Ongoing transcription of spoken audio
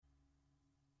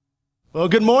Well,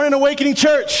 good morning, Awakening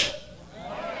Church.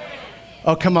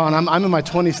 Oh, come on. I'm in my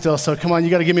 20s still, so come on. You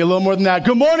got to give me a little more than that.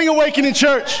 Good morning, Awakening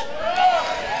Church.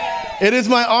 It is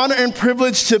my honor and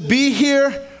privilege to be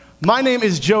here. My name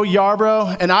is Joe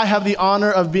Yarbrough, and I have the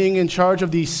honor of being in charge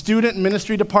of the student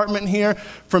ministry department here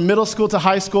from middle school to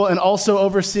high school and also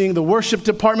overseeing the worship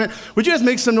department. Would you guys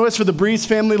make some noise for the Breeze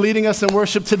family leading us in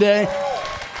worship today?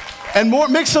 And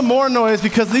make some more noise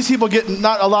because these people get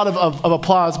not a lot of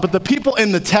applause, but the people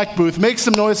in the tech booth, make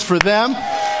some noise for them.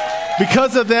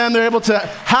 Because of them, they're able to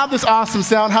have this awesome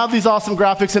sound, have these awesome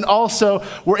graphics, and also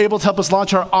were able to help us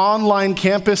launch our online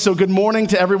campus. So good morning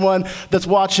to everyone that's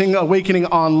watching Awakening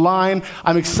Online.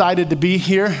 I'm excited to be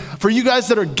here. For you guys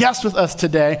that are guests with us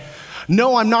today,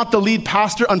 no, I'm not the lead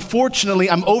pastor. Unfortunately,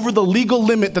 I'm over the legal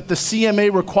limit that the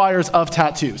CMA requires of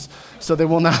tattoos. So they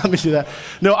will not let me do that.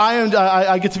 No,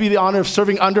 I get to be the honor of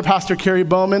serving under Pastor Kerry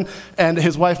Bowman and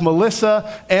his wife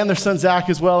Melissa and their son Zach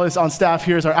as well as on staff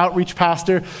here as our outreach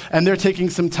pastor. And they're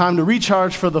taking some time to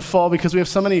recharge for the fall because we have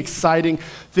so many exciting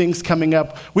things coming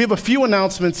up. We have a few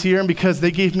announcements here, and because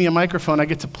they gave me a microphone, I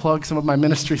get to plug some of my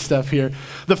ministry stuff here.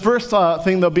 The first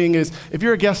thing though being is, if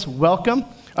you're a guest, welcome.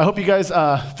 I hope you guys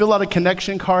fill out a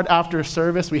connection card after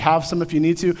service. We have some if you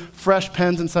need to, fresh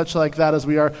pens and such like that as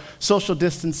we are social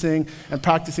distancing and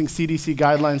practicing CDC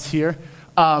guidelines here.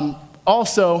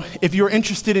 Also, if you're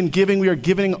interested in giving, we are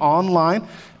giving online,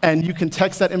 and you can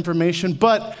text that information.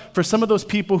 But for some of those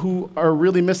people who are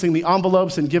really missing the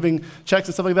envelopes and giving checks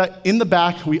and stuff like that, in the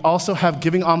back, we also have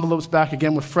giving envelopes back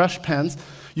again with fresh pens.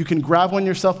 You can grab one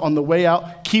yourself on the way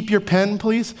out. Keep your pen,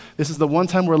 please. This is the one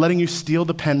time we're letting you steal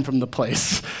the pen from the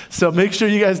place. So make sure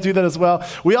you guys do that as well.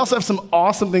 We also have some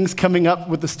awesome things coming up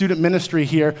with the student ministry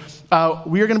here.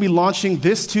 We are going to be launching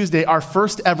this Tuesday our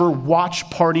first ever watch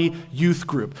party youth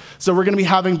group. So we're going to be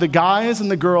having the guys and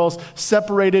the girls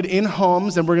separated in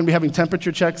homes, and we're going to be having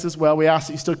temperature checks as well. We ask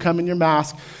that you still come in your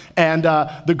mask. And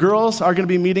the girls are going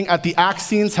to be meeting at the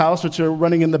Axene's house, which are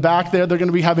running in the back there. They're going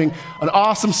to be having an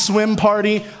awesome swim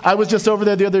party. I was just over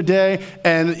there the other day,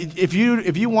 and if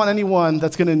you want anyone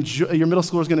that's going to enjoy, your middle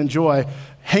schooler is going to enjoy,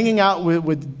 hanging out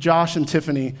with Josh and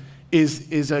Tiffany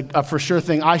is a for sure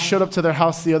thing. I showed up to their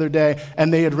house the other day,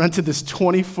 and they had rented this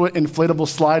 20-foot inflatable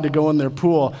slide to go in their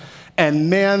pool.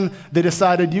 And man, they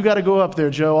decided, you got to go up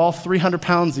there, Joe. All 300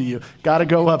 pounds of you got to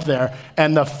go up there.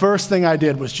 And the first thing I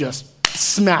did was just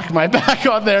smack my back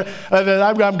on there. And then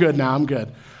I'm good now. I'm good.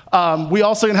 We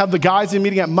also going to have the guys in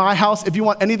meeting at my house. If you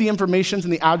want any of the information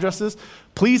and the addresses,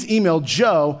 please email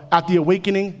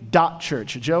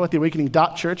joe@theawakening.church.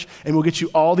 joe@theawakening.church, and we'll get you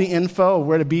all the info of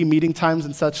where to be, meeting times,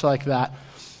 and such like that.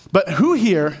 But who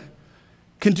here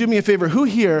can do me a favor? Who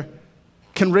here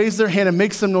can raise their hand and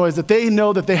make some noise that they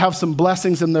know that they have some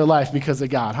blessings in their life because of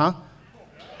God, huh?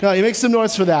 Come on, you make some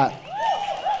noise for that.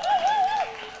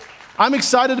 I'm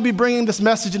excited to be bringing this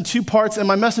message in two parts, and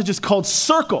my message is called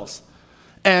Circles.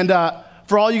 And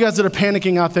for all you guys that are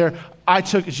panicking out there, I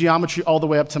took geometry all the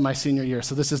way up to my senior year.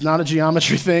 So this is not a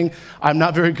geometry thing. I'm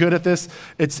not very good at this.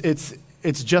 It's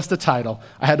just a title.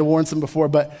 I had to warn some before,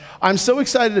 but I'm so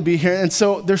excited to be here. And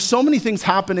so there's so many things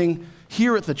happening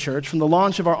here at the church, from the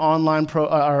launch of our online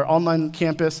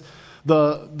campus,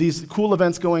 these cool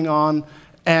events going on,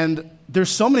 and there's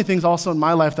so many things also in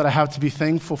my life that I have to be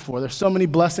thankful for. There's so many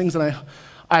blessings, and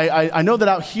I know that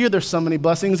out here there's so many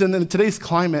blessings, and in today's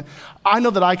climate, I know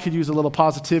that I could use a little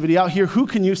positivity. Out here, who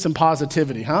can use some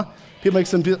positivity, huh? People make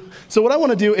some. So what I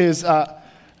want to do is,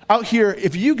 out here,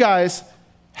 if you guys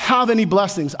have any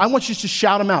blessings, I want you to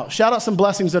shout them out. Shout out some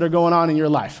blessings that are going on in your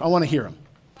life. I want to hear them.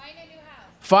 Finding a new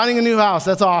house. Finding a new house,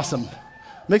 that's awesome.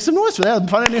 Make some noise for that.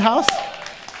 Finding a new house.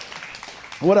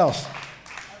 What else?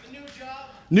 Have a new job.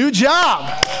 New job.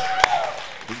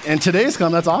 And today's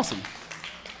come, that's awesome.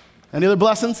 Any other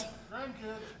blessings?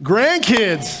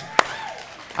 Grandkids.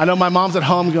 I know my mom's at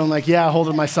home going like, yeah,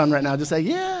 holding my son right now. Just say,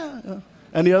 yeah.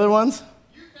 Any other ones?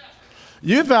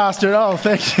 Youth pastor. Oh,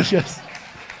 thank you. Yes.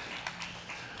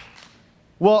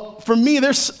 Well, for me,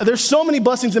 there's so many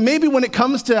blessings. And maybe when it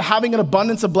comes to having an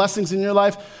abundance of blessings in your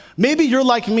life, maybe you're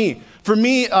like me. For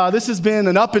me, this has been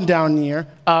an up and down year.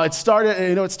 It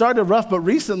started rough, but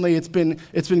recently it's been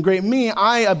great.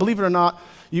 I believe it or not,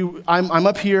 I'm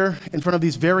up here in front of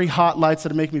these very hot lights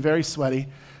that make me very sweaty,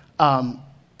 and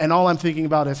all I'm thinking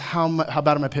about is how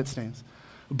bad are my pit stains.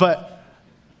 But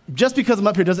just because I'm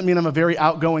up here doesn't mean I'm a very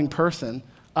outgoing person.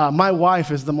 My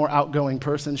wife is the more outgoing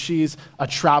person. She's a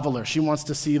traveler. She wants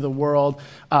to see the world.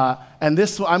 And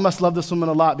I must love this woman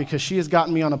a lot because she has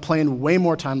gotten me on a plane way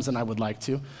more times than I would like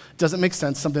to. It doesn't make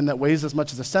sense. Something that weighs as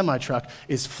much as a semi-truck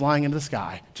is flying into the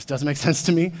sky. Just doesn't make sense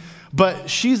to me. But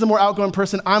she's the more outgoing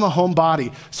person. I'm a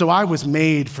homebody. So I was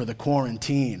made for the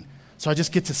quarantine. So I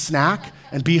just get to snack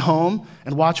and be home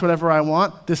and watch whatever I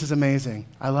want. This is amazing.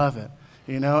 I love it.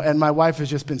 And my wife has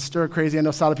just been stir crazy. I know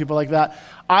a lot of people like that.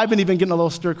 I've been even getting a little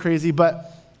stir crazy, but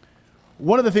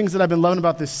one of the things that I've been loving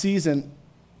about this season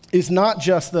is not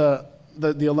just the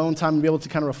alone time and be able to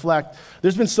kind of reflect.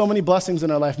 There's been so many blessings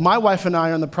in our life. My wife and I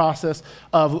are in the process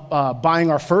of buying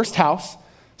our first house,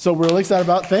 so we're really excited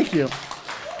about it. Thank you.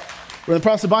 We're in the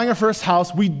process of buying our first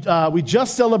house. We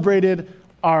just celebrated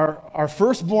our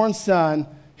firstborn son,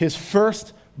 his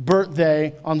first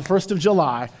birthday on the 1st of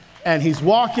July, and he's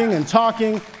walking and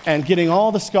talking and getting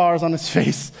all the scars on his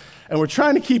face, and we're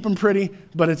trying to keep him pretty,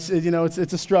 but it's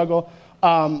a struggle.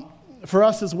 For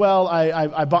us as well,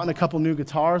 I bought in a couple new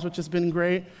guitars, which has been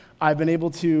great. I've been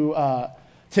able to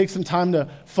take some time to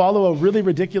follow a really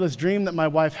ridiculous dream that my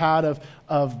wife had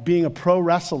of being a pro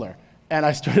wrestler. And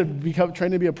I started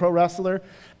training to be a pro wrestler.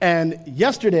 And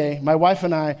yesterday, my wife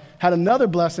and I had another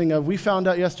blessing we found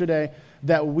out yesterday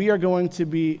that we are going to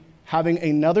be having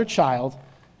another child,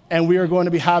 and we are going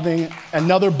to be having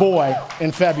another boy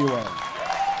in February.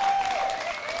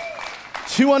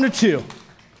 2 under 2.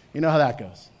 You know how that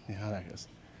goes.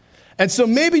 And so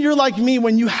maybe you're like me,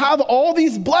 when you have all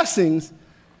these blessings,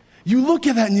 you look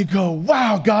at that and you go,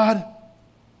 wow, God,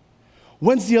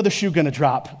 when's the other shoe going to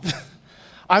drop?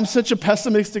 I'm such a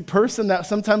pessimistic person that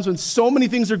sometimes when so many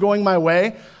things are going my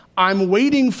way, I'm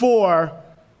waiting for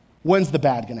when's the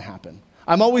bad going to happen.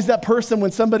 I'm always that person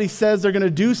when somebody says they're going to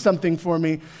do something for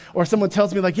me, or someone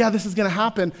tells me like, yeah, this is going to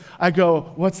happen. I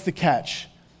go, what's the catch?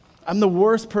 I'm the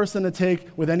worst person to take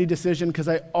with any decision because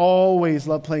I always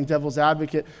love playing devil's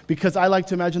advocate because I like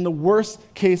to imagine the worst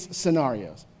case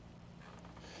scenarios.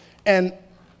 And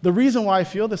the reason why I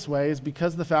feel this way is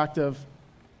because of the fact of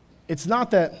it's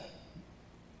not that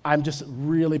I'm just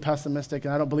really pessimistic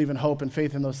and I don't believe in hope and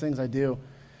faith in those things. I do.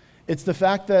 It's the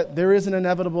fact that there is an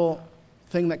inevitable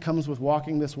thing that comes with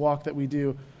walking this walk that we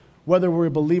do, whether we're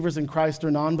believers in Christ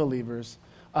or non-believers.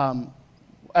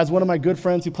 As one of my good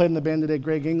friends who played in the band today,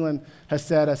 Greg England, has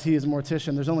said, as he is a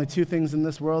mortician, there's only 2 things in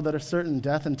this world that are certain,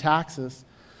 death and taxes.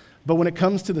 But when it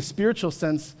comes to the spiritual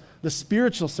sense, the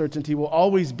spiritual certainty will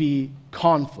always be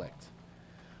conflict.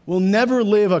 We'll never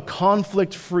live a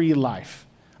conflict-free life,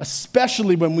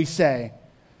 especially when we say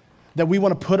that we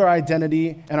want to put our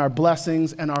identity and our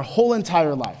blessings and our whole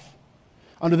entire life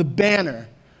under the banner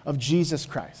of Jesus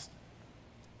Christ.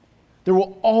 There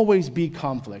will always be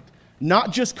conflict,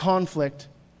 not just conflict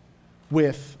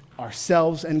with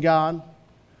ourselves and God,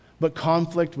 but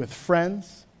conflict with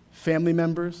friends, family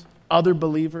members, other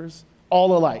believers,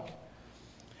 all alike.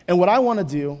 And what I want to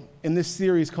do in this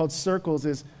series called Circles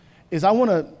is I want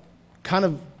to kind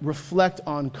of reflect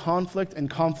on conflict and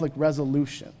conflict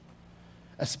resolution,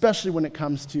 especially when it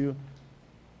comes to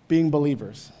being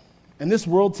believers. In this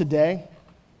world today,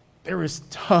 there is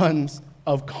tons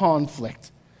of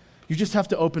conflict. You just have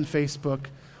to open Facebook,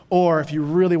 or if you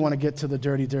really want to get to the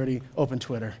dirty, open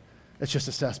Twitter. It's just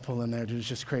a cesspool in there, dude. It's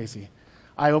just crazy.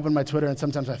 I open my Twitter and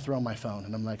sometimes I throw my phone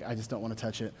and I'm like, I just don't want to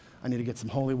touch it. I need to get some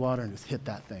holy water and just hit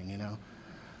that thing,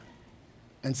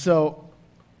 And so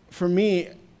for me,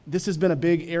 this has been a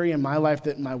big area in my life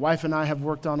that my wife and I have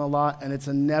worked on a lot, and it's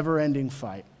a never-ending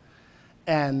fight.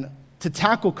 And to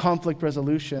tackle conflict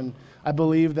resolution, I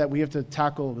believe that we have to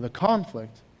tackle the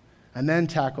conflict and then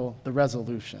tackle the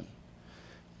resolution.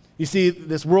 You see,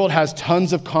 this world has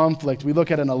tons of conflict. We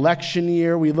look at an election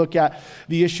year. We look at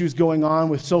the issues going on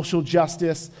with social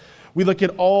justice. We look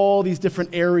at all these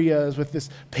different areas with this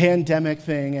pandemic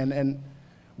thing, and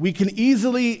we can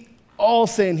easily all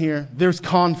say in here, there's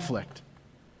conflict.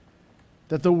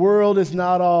 That the world is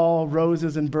not all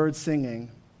roses and birds singing.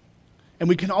 And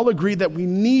we can all agree that we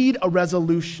need a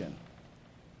resolution.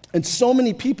 And so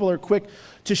many people are quick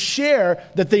to share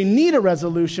that they need a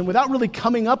resolution without really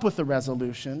coming up with a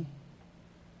resolution.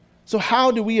 So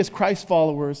how do we as Christ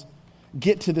followers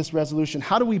get to this resolution?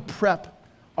 How do we prep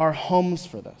our homes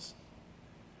for this?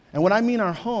 And when I mean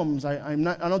our homes, I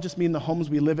don't just mean the homes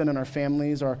we live in our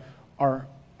families, or our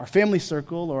family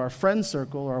circle, or our friend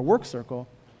circle, or our work circle.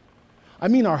 I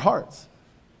mean our hearts.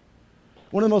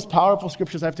 One of the most powerful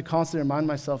scriptures I have to constantly remind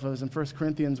myself of is in 1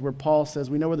 Corinthians, where Paul says,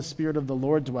 we know where the Spirit of the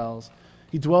Lord dwells.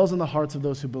 He dwells in the hearts of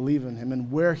those who believe in him,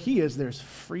 and where he is, there's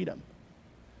freedom.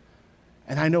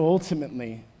 And I know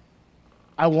ultimately,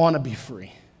 I want to be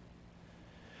free.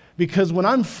 Because when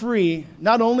I'm free,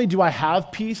 not only do I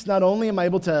have peace, not only am I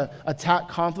able to attack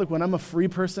conflict, when I'm a free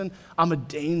person, I'm a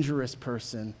dangerous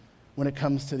person when it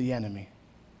comes to the enemy.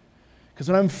 Because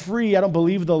when I'm free, I don't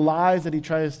believe the lies that he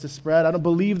tries to spread. I don't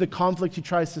believe the conflict he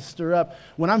tries to stir up.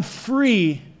 When I'm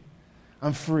free,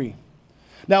 I'm free.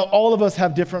 Now, all of us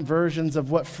have different versions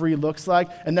of what free looks like,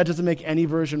 and that doesn't make any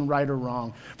version right or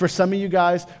wrong. For some of you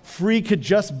guys, free could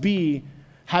just be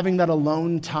having that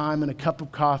alone time and a cup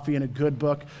of coffee and a good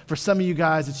book. For some of you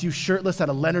guys, it's you shirtless at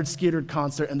a Leonard Skinner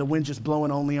concert and the wind just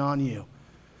blowing only on you.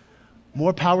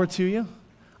 More power to you.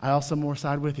 I also more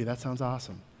side with you. That sounds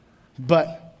awesome.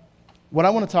 But what I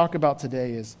want to talk about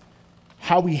today is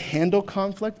how we handle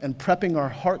conflict and prepping our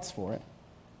hearts for it.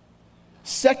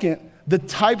 Second, the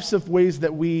types of ways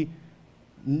that we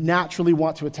naturally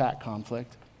want to attack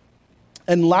conflict.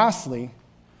 And lastly,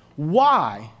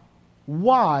 why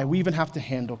we even have to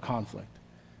handle conflict.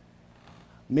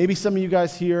 Maybe some of you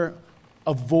guys here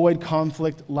avoid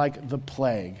conflict like the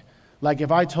plague. Like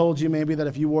if I told you maybe that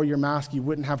if you wore your mask, you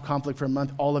wouldn't have conflict for a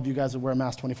month, all of you guys would wear a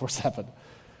mask 24/7.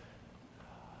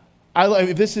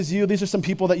 If this is you, these are some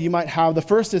people that you might have. The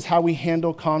first is how we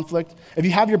handle conflict. If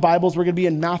you have your Bibles, we're going to be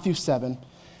in Matthew 7.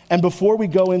 And before we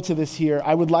go into this here,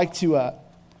 I like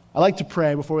to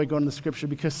pray before we go into the scripture,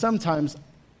 because sometimes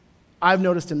I've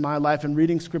noticed in my life and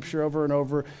reading scripture over and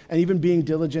over and even being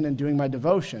diligent in doing my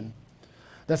devotion,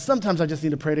 that sometimes I just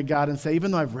need to pray to God and say,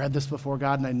 even though I've read this before,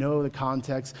 God, and I know the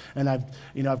context and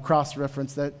I've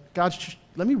cross-referenced that, God,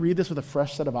 let me read this with a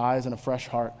fresh set of eyes and a fresh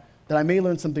heart, that I may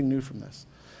learn something new from this.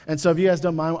 And so if you guys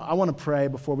don't mind, I want to pray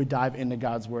before we dive into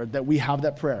God's word that we have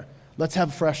that prayer. Let's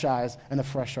have fresh eyes and a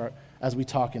fresh heart as we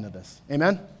talk into this.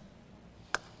 Amen?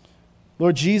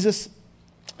 Lord Jesus,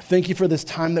 thank you for this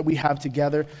time that we have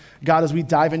together. God, as we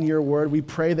dive into your word, we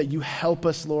pray that you help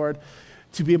us, Lord,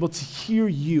 to be able to hear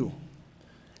you.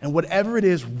 And whatever it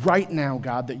is right now,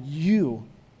 God, that you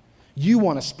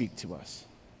want to speak to us.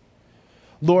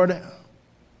 Lord,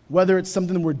 whether it's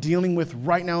something that we're dealing with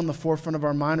right now in the forefront of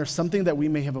our mind or something that we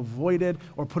may have avoided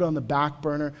or put on the back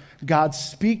burner, God,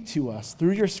 speak to us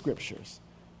through your scriptures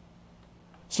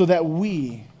so that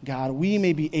we, God, we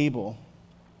may be able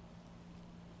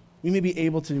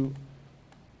to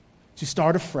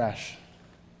start afresh,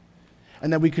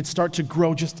 and that we could start to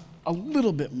grow just a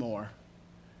little bit more,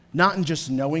 not in just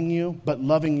knowing you, but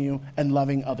loving you and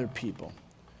loving other people.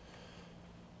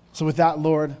 So with that,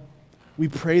 Lord, we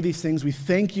pray these things. We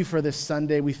thank you for this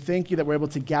Sunday. We thank you that we're able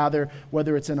to gather,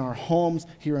 whether it's in our homes,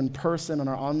 here in person, on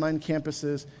our online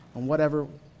campuses, on whatever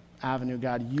avenue,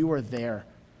 God, you are there.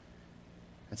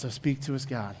 And so speak to us,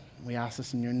 God. We ask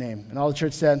this in your name. And all the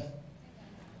church said,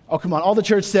 oh, come on. All the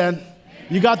church said,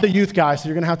 you got the youth guys, so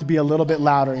you're going to have to be a little bit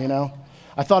louder, you know.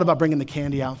 I thought about bringing the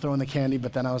candy out, throwing the candy,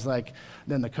 but then I was like,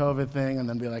 then the COVID thing, and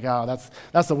then be like, oh,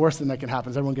 that's the worst thing that can happen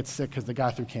is everyone gets sick because the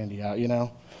guy threw candy out, you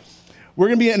know. We're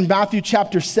going to be in Matthew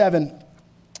chapter 7.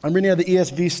 I'm reading out of the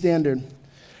ESV Standard.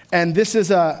 And this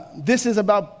is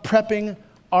about prepping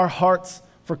our hearts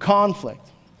for conflict.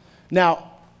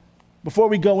 Now, before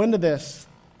we go into this,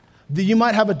 you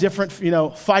might have a different,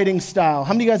 fighting style.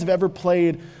 How many of you guys have ever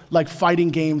played like fighting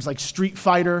games like Street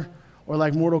Fighter or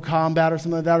like Mortal Kombat or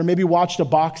something like that? Or maybe watched a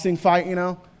boxing fight,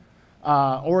 or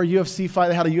a UFC fight.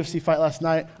 They had a UFC fight last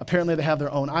night. Apparently they have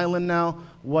their own island now.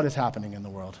 What is happening in the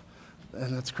world?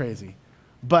 And that's crazy.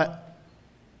 But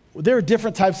there are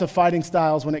different types of fighting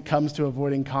styles when it comes to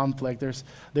avoiding conflict.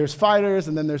 There's fighters,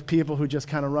 and then there's people who just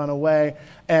kind of run away.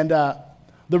 And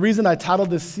the reason I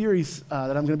titled this series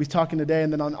that I'm going to be talking today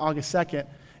and then on August 2nd,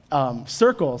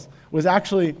 Circles, was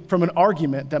actually from an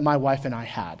argument that my wife and I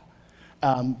had.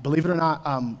 Believe it or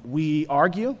not, we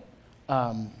argue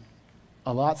a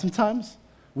lot sometimes.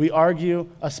 We argue,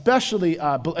 especially,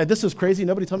 this is crazy,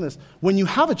 nobody told me this, when you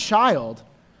have a child,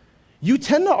 you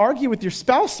tend to argue with your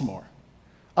spouse more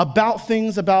about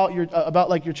things about your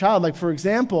child. Like, for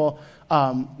example,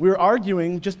 we were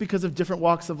arguing just because of different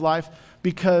walks of life,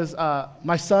 because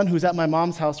my son, who's at my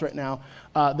mom's house right now,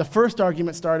 the first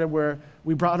argument started where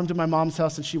we brought him to my mom's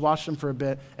house and she watched him for a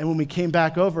bit, and when we came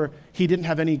back over, he didn't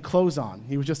have any clothes on.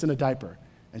 He was just in a diaper.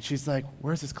 And she's like,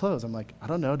 where's his clothes? I'm like, I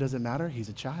don't know, does it matter? He's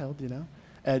a child,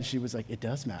 And she was like, it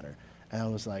does matter. And I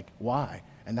was like, why?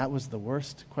 And that was the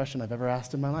worst question I've ever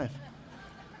asked in my life.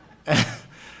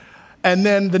 And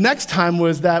then the next time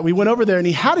was that we went over there and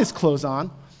he had his clothes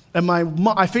on. And I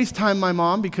FaceTimed my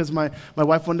mom because my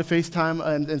wife wanted to FaceTime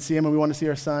and see him, and we wanted to see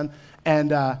our son.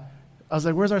 And I was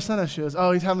like, where's our son? She goes,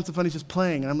 oh, he's having some fun. He's just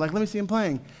playing. And I'm like, let me see him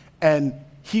playing. And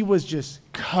he was just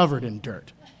covered in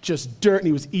dirt. Just dirt, and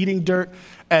he was eating dirt.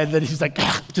 And then he's like,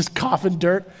 just coughing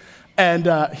dirt. And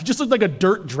he just looked like a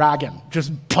dirt dragon,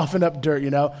 just puffing up dirt,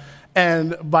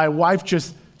 And my wife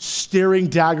just staring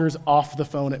daggers off the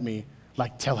phone at me,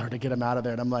 like, tell her to get him out of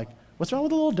there. And I'm like, what's wrong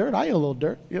with a little dirt? I eat a little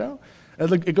dirt, And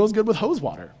it goes good with hose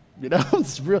water,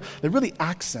 It's real. They really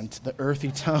accent the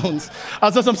earthy tones. I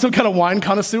was some kind of wine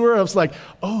connoisseur. I was like,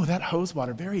 oh, that hose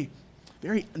water, very,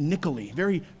 very nickely,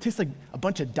 tastes like a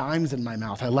bunch of dimes in my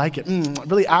mouth. I like it. It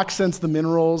really accents the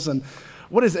minerals. And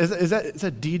what is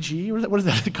that DG? What is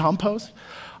that, compost?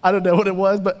 I don't know what it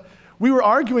was, but we were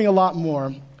arguing a lot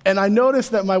more. And I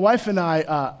noticed that my wife and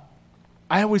I'm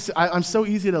so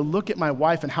easy to look at my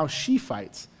wife and how she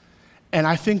fights. And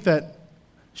I think that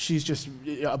she's just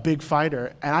a big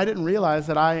fighter. And I didn't realize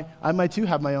that I might too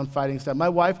have my own fighting style. My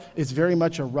wife is very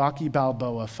much a Rocky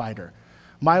Balboa fighter.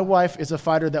 My wife is a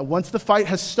fighter that once the fight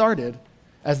has started,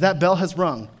 as that bell has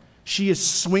rung, she is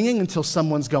swinging until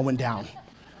someone's going down.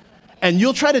 And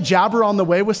you'll try to jab her on the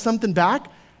way with something back,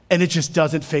 and it just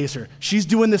doesn't faze her. She's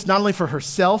doing this not only for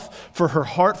herself, for her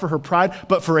heart, for her pride,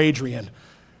 but for Adrian.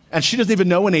 And she doesn't even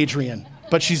know an Adrian,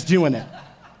 but she's doing it.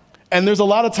 And there's a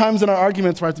lot of times in our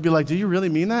arguments where I have to be like, do you really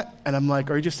mean that? And I'm like,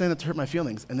 are you just saying that to hurt my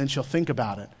feelings? And then she'll think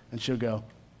about it, and she'll go,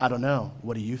 I don't know.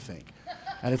 What do you think?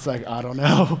 And it's like, I don't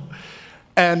know.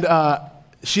 And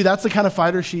that's the kind of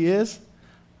fighter she is.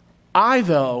 I'm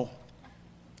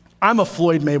a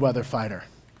Floyd Mayweather fighter.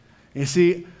 You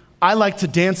see, I like to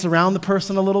dance around the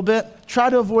person a little bit, try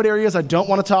to avoid areas I don't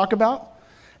want to talk about,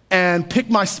 and pick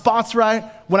my spots right.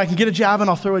 When I can get a jab in,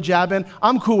 I'll throw a jab in.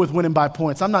 I'm cool with winning by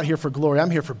points. I'm not here for glory. I'm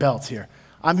here for belts here.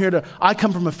 I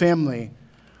come from a family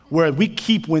where we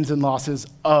keep wins and losses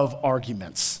of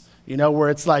arguments. Where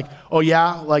it's like, oh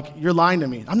yeah, like you're lying to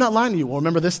me. I'm not lying to you. Well,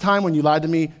 remember this time when you lied to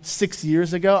me 6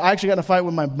 years ago? I actually got in a fight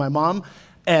with my mom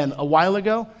and a while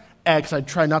ago, because I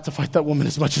try not to fight that woman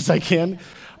as much as I can,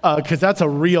 because that's a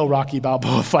real Rocky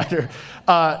Balboa fighter.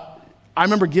 I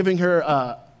remember giving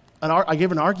her I gave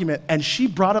her an argument, and she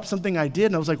brought up something I did,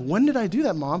 and I was like, when did I do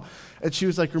that, Mom? And she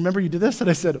was like, remember you did this? And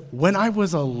I said, when I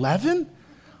was 11?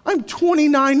 I'm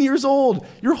 29 years old.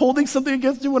 You're holding something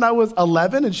against me when I was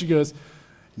 11? And she goes,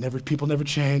 people never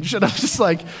change. And I'm just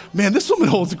like, man, this woman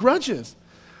holds grudges.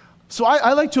 So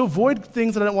I like to avoid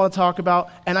things that I don't want to talk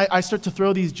about, and I start to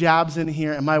throw these jabs in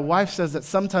here, and my wife says that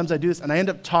sometimes I do this, and I end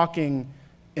up talking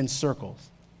in circles.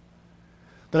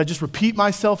 That I just repeat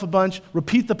myself a bunch,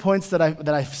 repeat the points that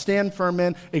I stand firm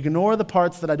in, ignore the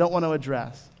parts that I don't want to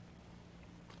address.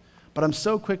 But I'm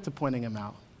so quick to pointing them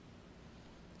out.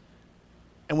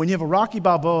 And when you have a Rocky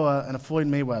Balboa and a Floyd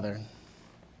Mayweather,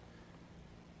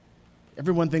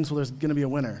 everyone thinks, well, there's going to be a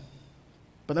winner.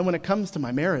 But then when it comes to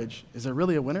my marriage, is there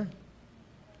really a winner?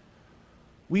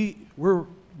 We're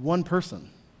one person.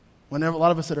 Whenever a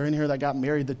lot of us that are in here that got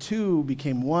married, the two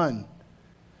became one.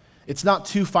 It's not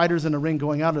two fighters in a ring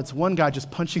going out. It's one guy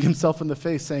just punching himself in the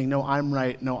face saying, no, I'm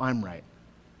right, no, I'm right.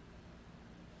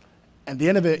 At the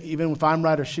end of it, even if I'm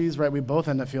right or she's right, we both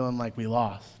end up feeling like we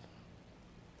lost.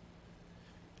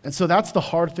 And so that's the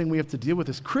hard thing we have to deal with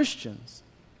as Christians.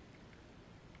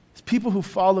 As people who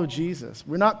follow Jesus,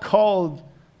 we're not called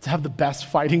to have the best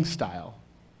fighting style.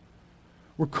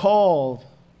 We're called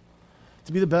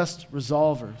to be the best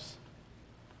resolvers,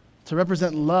 to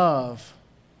represent love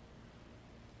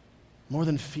more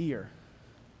than fear.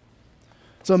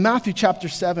 So in Matthew chapter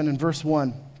 7 and verse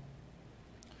 1,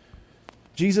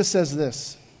 Jesus says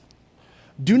this,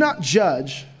 do not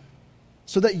judge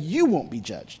so that you won't be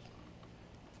judged.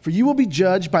 For you will be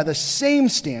judged by the same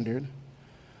standard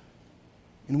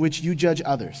in which you judge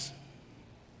others.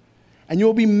 And you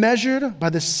will be measured by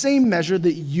the same measure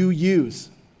that you use.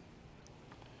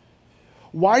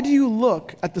 Why do you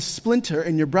look at the splinter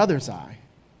in your brother's eye,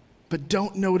 but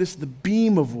don't notice the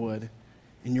beam of wood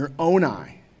in your own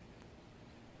eye?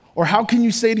 Or how can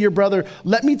you say to your brother,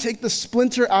 let me take the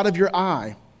splinter out of your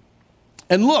eye,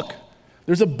 and look,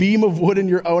 there's a beam of wood in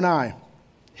your own eye?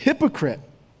 Hypocrite.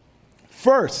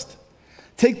 First,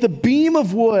 take the beam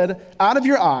of wood out of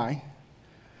your eye,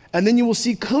 and then you will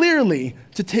see clearly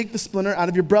to take the splinter out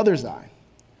of your brother's eye.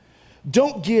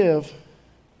 Don't give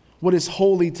what is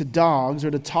holy to dogs,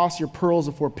 or to toss your pearls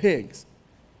before pigs,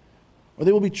 or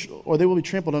they will be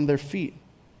trampled under their feet.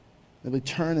 They will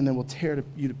turn and then will tear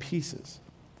you to pieces.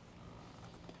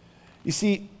 You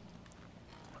see,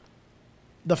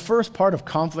 the first part of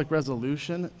conflict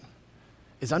resolution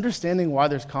is understanding why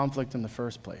there's conflict in the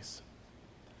first place.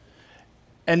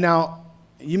 And now,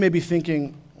 you may be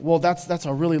thinking, well, that's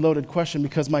a really loaded question,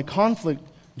 because my conflict,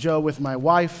 Joe, with my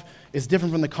wife is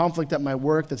different from the conflict at my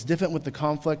work, that's different with the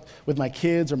conflict with my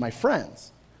kids or my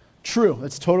friends. True,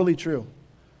 that's totally true.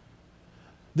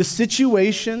 The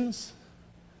situations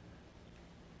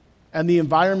and the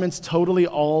environments totally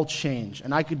all change.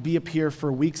 And I could be up here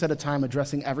for weeks at a time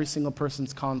addressing every single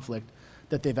person's conflict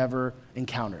that they've ever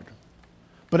encountered.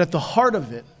 But at the heart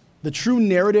of it, the true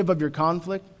narrative of your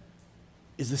conflict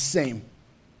is the same.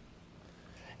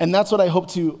 And that's what I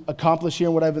hope to accomplish here,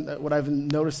 what I've been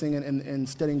noticing in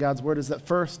studying God's Word, is that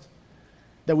first,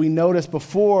 that we notice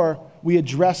before we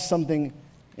address something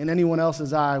in anyone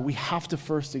else's eye, we have to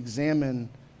first examine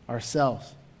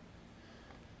ourselves.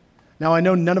 Now, I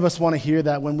know none of us want to hear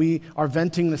that when we are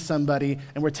venting to somebody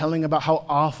and we're telling about how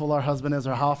awful our husband is,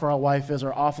 or how awful our wife is,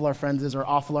 or awful our friends is, or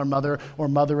awful our mother or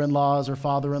mother-in-laws or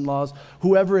father-in-laws,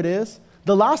 whoever it is.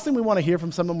 The last thing we want to hear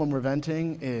from someone when we're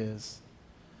venting is,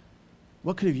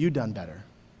 what could have you done better?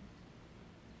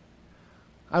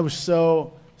 I was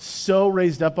so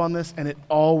raised up on this, and it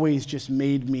always just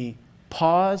made me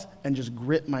pause and just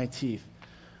grit my teeth.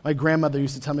 My grandmother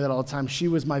used to tell me that all the time. She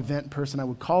was my vent person. I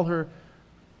would call her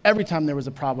every time there was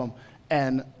a problem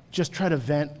and just try to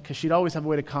vent, because she'd always have a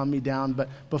way to calm me down. But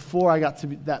before I got to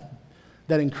that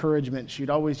encouragement, she'd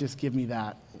always just give me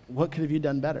that. What could have you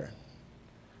done better?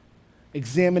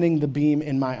 Examining the beam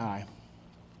in my eye.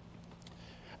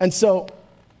 And so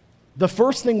the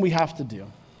first thing we have to do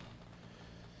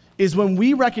is, when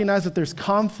we recognize that there's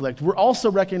conflict, we're also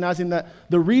recognizing that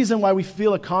the reason why we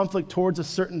feel a conflict towards a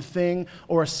certain thing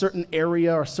or a certain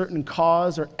area or a certain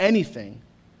cause or anything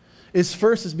is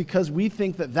because we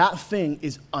think that that thing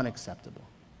is unacceptable.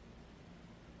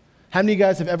 How many of you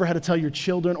guys have ever had to tell your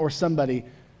children or somebody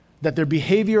that their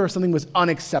behavior or something was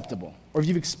unacceptable? Or if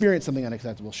you've experienced something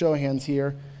unacceptable? Show of hands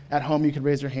here. At home, you could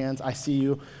raise your hands. I see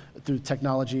you through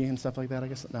technology and stuff like that. I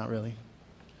guess not really.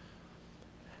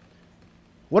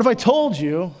 What if I told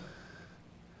you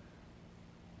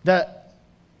that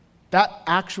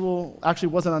actually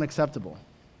wasn't unacceptable?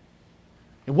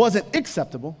 It wasn't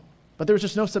acceptable, but there was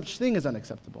just no such thing as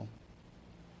unacceptable.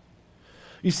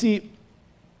 You see,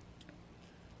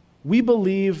 we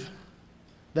believe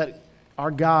that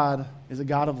our God is a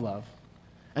God of love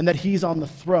and that he's on the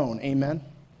throne, amen?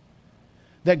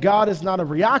 That God is not a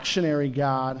reactionary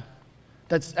God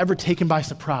that's ever taken by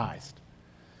surprise.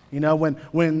 You know, when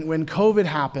COVID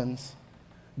happens,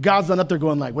 God's not up there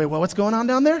going like, wait, what's going on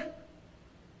down there?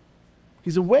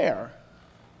 He's aware.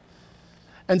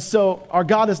 And so our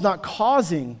God is not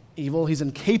causing evil. He's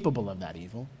incapable of that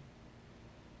evil.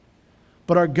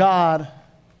 But our God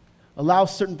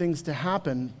allows certain things to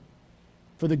happen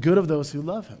for the good of those who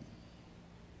love him.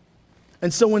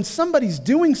 And so when somebody's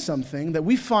doing something that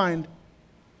we find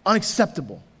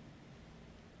unacceptable,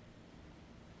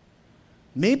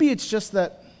 maybe it's just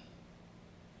that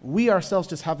we ourselves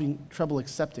just having trouble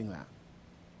accepting that.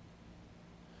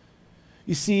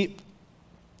 You see,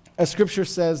 as Scripture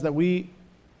says that we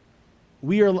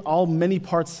are all many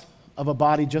parts of a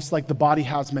body, just like the body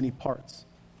has many parts.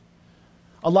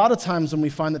 A lot of times when we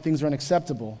find that things are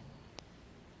unacceptable,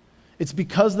 it's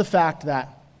because of the fact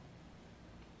that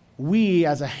we,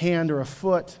 as a hand or a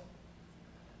foot,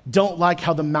 don't like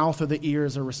how the mouth or the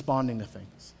ears are responding to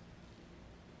things.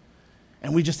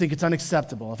 And we just think it's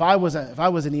unacceptable. If I was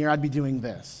an ear, I'd be doing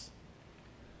this.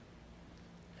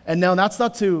 And now that's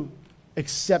not to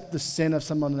accept the sin of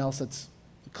someone else that's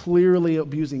clearly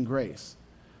abusing grace,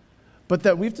 but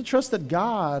that we have to trust that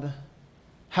God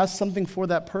has something for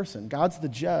that person. God's the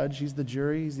judge, he's the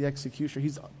jury, he's the executioner.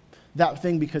 He's that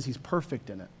thing because he's perfect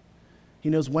in it. He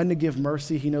knows when to give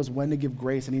mercy, he knows when to give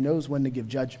grace, and he knows when to give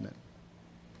judgment.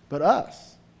 But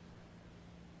us,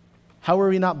 how are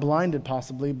we not blinded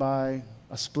possibly by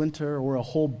a splinter or a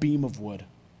whole beam of wood?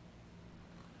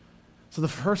 So the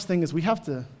first thing is we have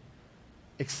to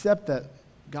accept that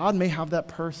God may have that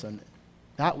person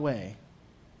that way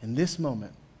in this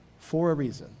moment for a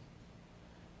reason.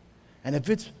 And if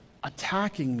it's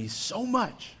attacking me so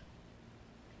much,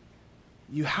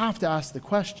 you have to ask the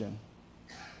question,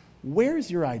 where's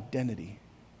your identity?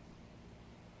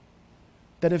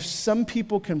 That if some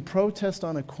people can protest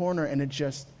on a corner and it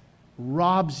just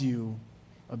robs you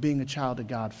of being a child of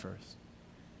God first.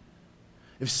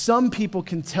 If some people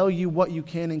can tell you what you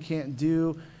can and can't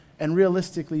do, and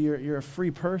realistically you're a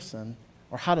free person,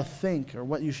 or how to think, or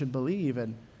what you should believe,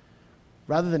 and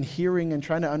rather than hearing and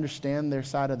trying to understand their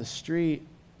side of the street,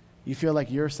 you feel like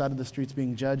your side of the street's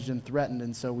being judged and threatened,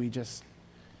 and so we just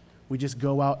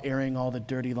go out airing all the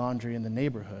dirty laundry in the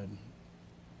neighborhood.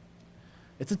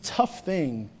 It's a tough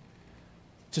thing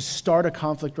to start a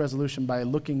conflict resolution by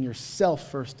looking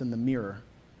yourself first in the mirror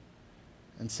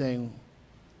and saying,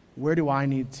 where do I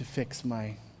need to fix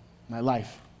my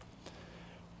life?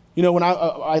 You know, when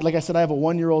I like I said, I have a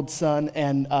 1-year-old son,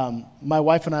 and my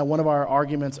wife and I, one of our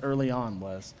arguments early on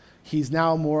was he's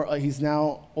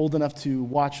now old enough to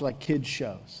watch like kids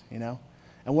shows, you know.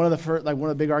 And one of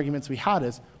the big arguments we had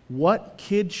is, what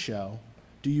kid show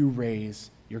do you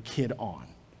raise your kid on?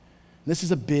 And this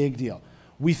is a big deal.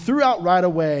 We threw out right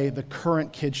away the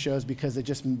current kid shows because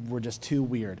were just too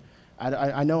weird.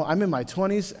 I know I'm in my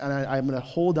 20s, and I'm going to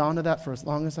hold on to that for as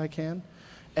long as I can.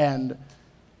 And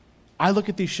I look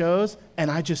at these shows and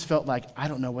I just felt like, I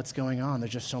don't know what's going on.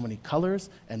 There's just so many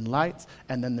colors and lights,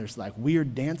 and then there's like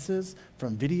weird dances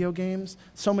from video games.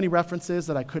 So many references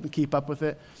that I couldn't keep up with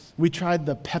it. We tried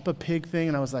the Peppa Pig thing,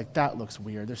 and I was like, that looks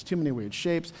weird. There's too many weird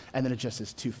shapes, and then it just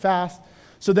is too fast.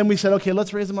 So then we said, okay,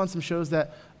 let's raise them on some shows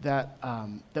that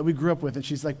we grew up with. And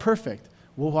she's like, perfect.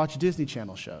 We'll watch Disney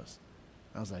Channel shows.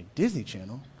 I was like, Disney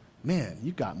Channel? Man,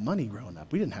 you got money growing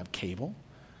up. We didn't have cable.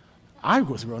 I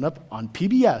was growing up on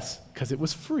PBS because it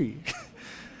was free.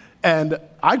 And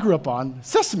I grew up on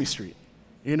Sesame Street.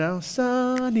 You know,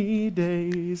 sunny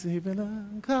days, even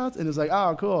on clouds. And it was like,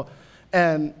 oh, cool.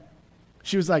 And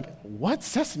she was like, what,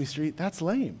 Sesame Street? That's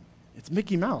lame. It's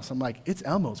Mickey Mouse. I'm like, it's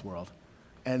Elmo's World.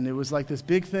 And it was like this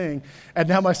big thing. And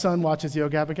now my son watches Yo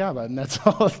Gabba Gabba, and that's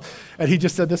all. And he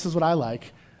just said, this is what I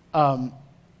like.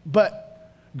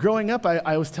 But growing up,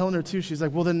 I was telling her too, she's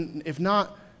like, well, then if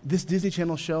not this Disney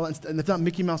Channel show, and if not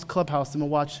Mickey Mouse Clubhouse, then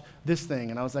we'll watch this thing.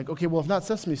 And I was like, okay, well, if not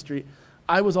Sesame Street,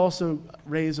 I was also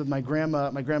raised with my grandma.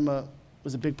 My grandma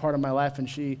was a big part of my life, and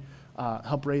she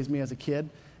helped raise me as a kid.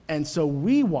 And so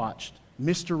we watched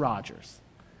Mr. Rogers.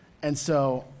 And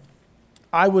so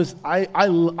I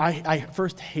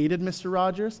first hated Mr.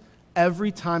 Rogers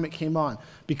every time it came on,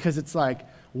 because it's like,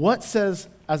 what says,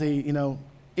 as a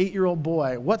 8-year-old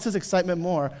boy, what says excitement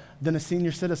more than a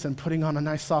senior citizen putting on a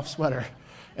nice soft sweater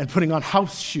and putting on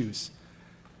house shoes?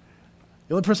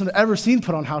 The only person I'd ever seen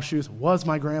put on house shoes was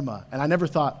my grandma, and I never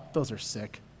thought, those are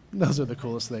sick. Those are the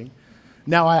coolest thing.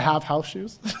 Now I have house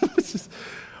shoes.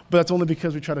 But that's only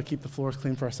because we try to keep the floors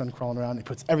clean for our son crawling around. He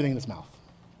puts everything in his mouth.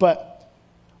 But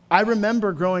I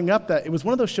remember growing up that it was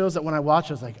one of those shows that when I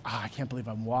watched, I was like, I can't believe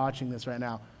I'm watching this right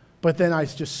now. But then I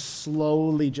just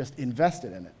slowly just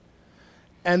invested in it.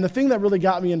 And the thing that really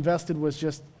got me invested was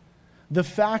just the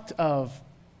fact of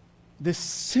this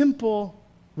simple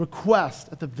request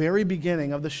at the very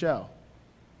beginning of the show,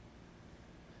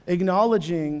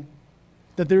 acknowledging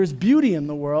that there is beauty in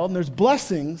the world and there's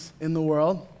blessings in the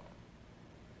world.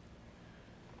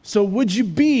 So would you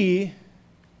be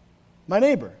my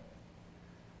neighbor?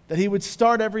 That he would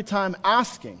start every time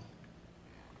asking,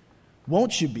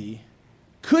 won't you be,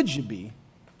 could you be,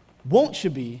 won't you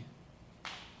be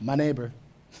my neighbor?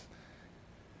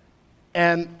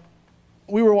 And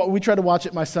we tried to watch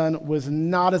it. My son was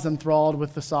not as enthralled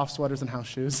with the soft sweaters and house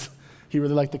shoes. He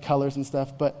really liked the colors and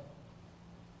stuff. But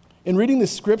in reading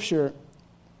this scripture,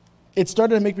 it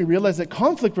started to make me realize that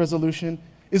conflict resolution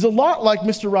is a lot like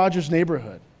Mr. Rogers'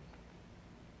 Neighborhood.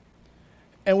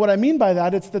 And what I mean by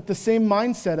that, it's that the same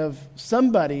mindset of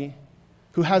somebody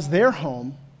who has their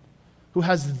home, who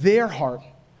has their heart,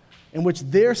 in which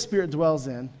their spirit dwells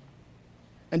in,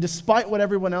 and despite what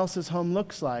everyone else's home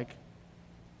looks like,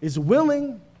 is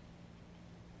willing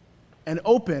and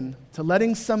open to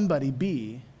letting somebody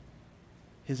be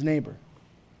his neighbor.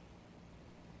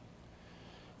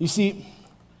 You see,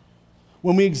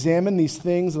 when we examine these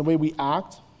things and the way we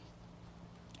act,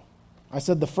 I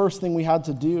said the first thing we had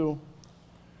to do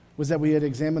was that we had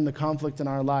examined the conflict in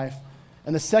our life.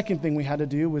 And the second thing we had to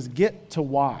do was get to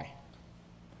why.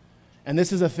 And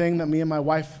this is a thing that me and my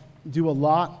wife do a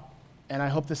lot, and I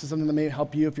hope this is something that may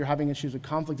help you if you're having issues with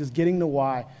conflict, is getting to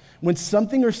why. When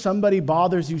something or somebody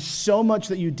bothers you so much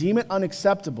that you deem it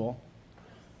unacceptable,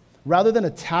 rather than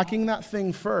attacking that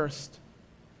thing first,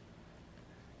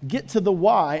 get to the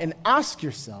why and ask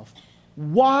yourself,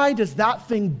 why does that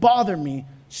thing bother me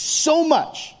so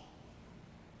much?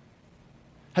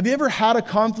 Have you ever had a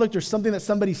conflict or something that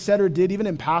somebody said or did, even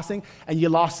in passing, and you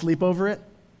lost sleep over it?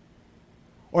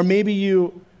 Or maybe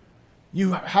you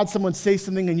had someone say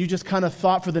something and you just kind of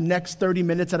thought for the next 30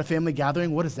 minutes at a family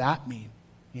gathering, what does that mean?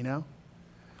 You know?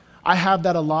 I have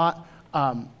that a lot.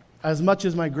 As much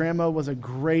as my grandma was a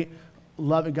great,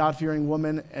 loving, God-fearing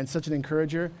woman and such an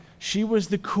encourager, she was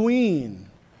the queen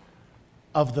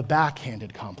of the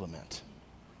backhanded compliment.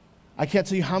 I can't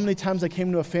tell you how many times I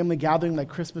came to a family gathering like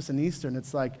Christmas and Easter, and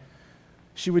it's like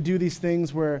she would do these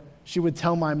things where she would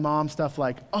tell my mom stuff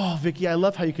like, oh, Vicki, I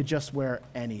love how you could just wear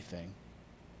anything.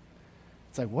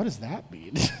 It's like, what does that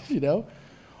mean? You know?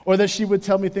 Or that she would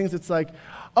tell me things, it's like,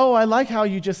 oh, I like how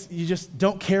you just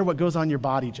don't care what goes on your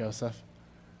body, Joseph.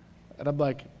 And I'm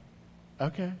like,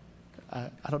 okay, I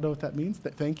don't know what that means.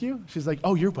 Thank you. She's like,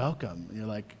 oh, you're welcome. And you're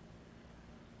like,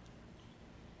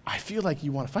 I feel like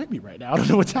you want to fight me right now. I don't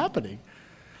know what's happening.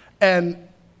 And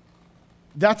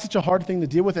that's such a hard thing to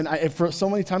deal with. And for so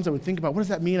many times I would think about, what does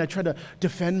that mean? I try to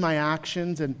defend my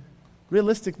actions. And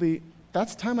realistically,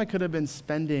 that's time I could have been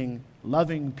spending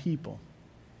loving people.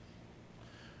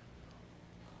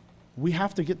 We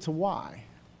have to get to why.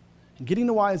 And getting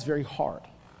to why is very hard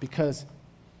because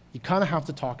you kind of have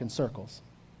to talk in circles.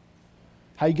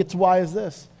 How you get to why is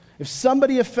this. If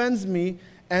somebody offends me,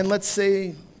 and let's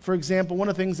say, for example, one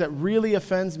of the things that really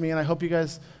offends me, and I hope you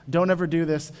guys don't ever do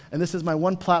this, and this is my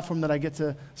one platform that I get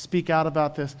to speak out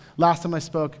about this. Last time I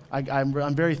spoke,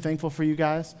 I'm very thankful for you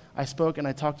guys. I spoke and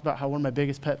I talked about how one of my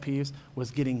biggest pet peeves was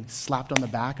getting slapped on the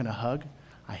back and a hug.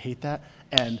 I hate that.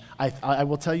 And I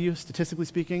will tell you, statistically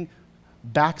speaking,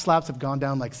 back slaps have gone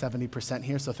down like 70%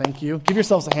 here, so thank you. Give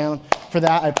yourselves a hand for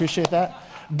that. I appreciate that.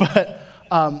 But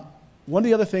one of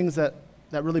the other things that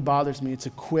really bothers me, it's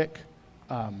a quick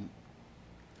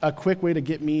way to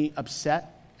get me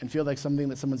upset and feel like something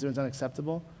that someone's doing is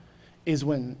unacceptable, is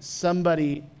when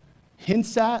somebody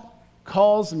hints at,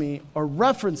 calls me, or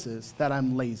references that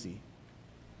I'm lazy.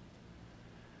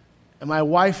 And my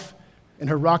wife, in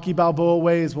her Rocky Balboa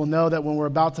ways, will know that when we're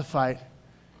about to fight,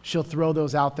 she'll throw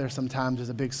those out there sometimes as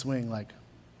a big swing, like,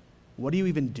 what are you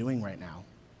even doing right now?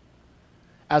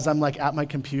 As I'm like at my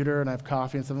computer and I have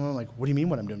coffee and stuff, I'm like, what do you mean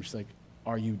what I'm doing? She's like,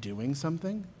 are you doing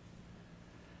something?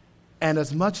 And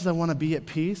as much as I want to be at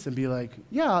peace and be like,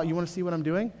 yeah, you want to see what I'm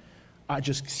doing? I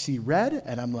just see red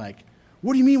and I'm like,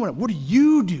 what do you mean? What are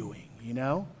you doing? You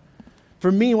know? For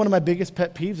me, one of my biggest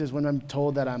pet peeves is when I'm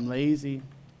told that I'm lazy,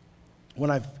 when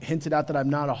I've hinted out that I'm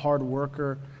not a hard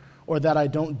worker, or that I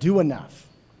don't do enough.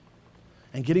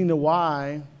 And getting to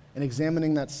why and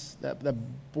examining that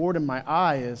board in my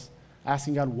eye is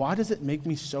asking God, why does it make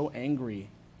me so angry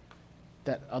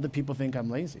that other people think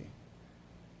I'm lazy?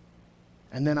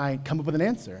 And then I come up with an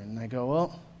answer, and I go,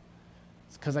 well,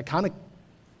 it's because I kind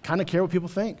of care what people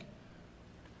think.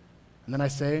 And then I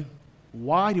say,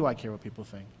 why do I care what people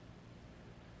think?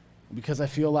 Because I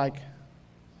feel like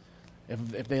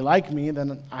if they like me,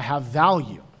 then I have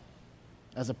value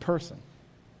as a person.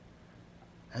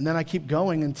 And then I keep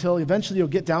going until eventually you'll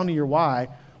get down to your why.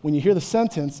 When you hear the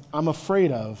sentence, I'm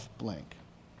afraid of blank.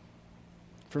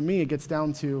 For me, it gets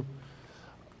down to,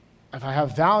 if I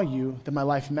have value, then my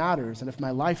life matters. And if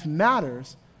my life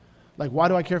matters, like, why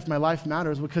do I care if my life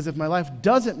matters? Because if my life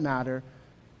doesn't matter,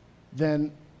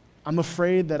 then I'm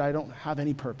afraid that I don't have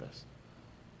any purpose.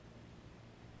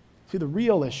 See, the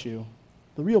real issue,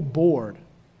 the real board,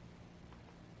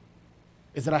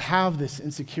 is that I have this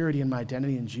insecurity in my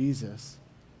identity in Jesus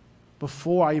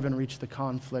before I even reach the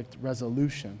conflict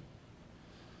resolution.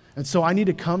 And so I need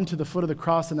to come to the foot of the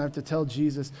cross and I have to tell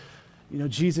Jesus,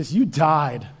 Jesus, you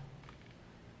died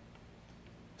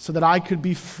so that I could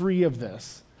be free of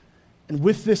this. And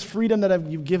with this freedom that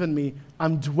you've given me,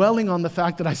 I'm dwelling on the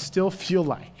fact that I still feel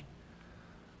like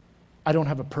I don't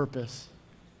have a purpose.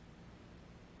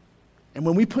 And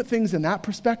when we put things in that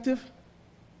perspective,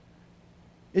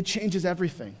 it changes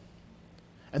everything.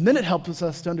 And then it helps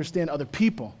us to understand other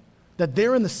people, that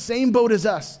they're in the same boat as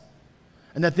us,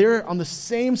 and that they're on the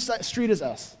same street as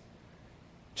us.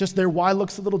 Just their why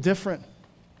looks a little different.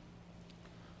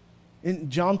 In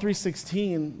John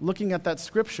 3:16, looking at that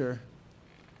scripture,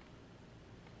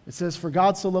 it says, "For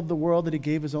God so loved the world that he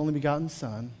gave his only begotten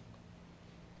Son,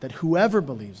 that whoever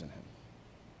believes in him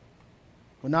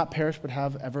will not perish but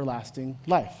have everlasting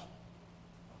life."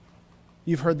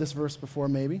 You've heard this verse before,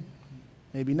 maybe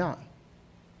not.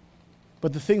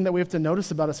 But the thing that we have to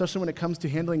notice about, especially when it comes to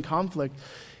handling conflict,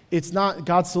 it's not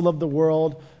God so loved the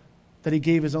world that he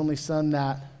gave his only Son,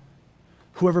 that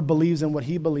whoever believes in what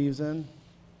he believes in,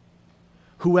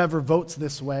 whoever votes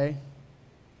this way,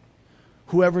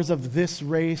 whoever's of this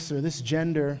race or this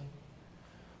gender,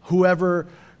 whoever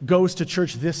goes to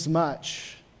church this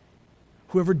much,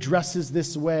 whoever dresses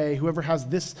this way, whoever has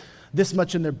this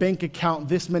much in their bank account,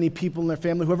 this many people in their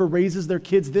family, whoever raises their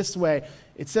kids this way.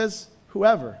 It says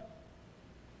whoever.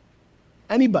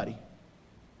 Anybody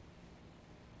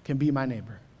can be my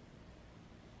neighbor.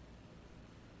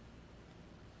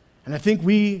 And I think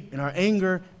we, in our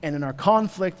anger and in our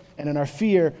conflict and in our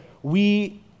fear,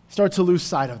 we start to lose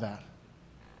sight of that.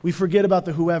 We forget about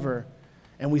the whoever,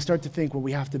 and we start to think, well,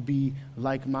 we have to be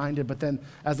like-minded. But then,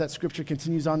 as that scripture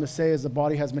continues on to say, as the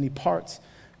body has many parts,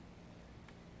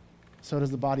 so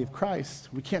does the body of Christ.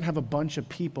 We can't have a bunch of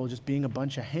people just being a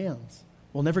bunch of hands.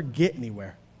 We'll never get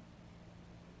anywhere.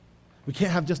 We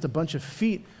can't have just a bunch of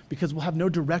feet because we'll have no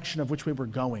direction of which way we're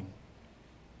going.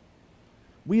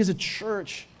 We as a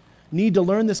church need to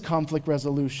learn this conflict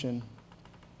resolution.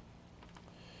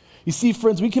 You see,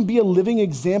 friends, we can be a living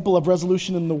example of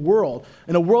resolution in a world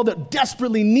that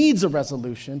desperately needs a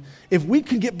resolution. If we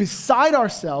can get beside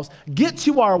ourselves, get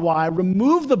to our why,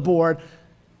 remove the board,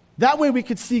 that way we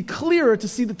could see clearer to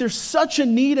see that there's such a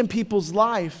need in people's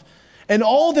life, and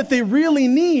all that they really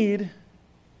need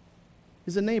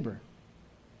is a neighbor.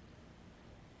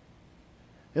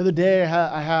 The other day,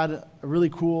 I had a really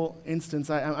cool instance.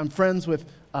 I'm friends with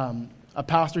a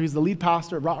pastor. He's the lead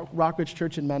pastor at Rockridge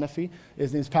Church in Menifee.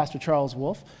 His name's Pastor Charles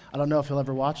Wolf. I don't know if he'll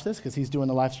ever watch this because he's doing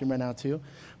the live stream right now too.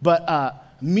 But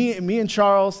me and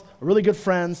Charles are really good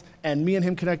friends, and me and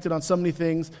him connected on so many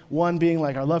things. One being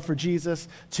like our love for Jesus.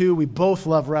 Two, we both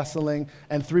love wrestling.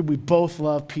 And three, we both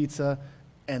love pizza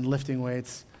and lifting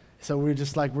weights. So we're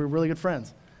really good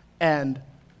friends. And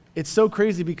it's so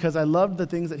crazy because I loved the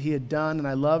things that he had done, and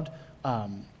I loved,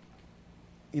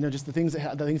 just the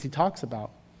things he talks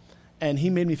about. And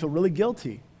he made me feel really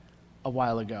guilty a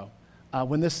while ago.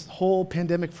 When this whole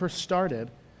pandemic first started,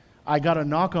 I got a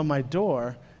knock on my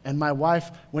door, and my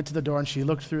wife went to the door, and she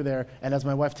looked through there, and as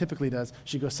my wife typically does,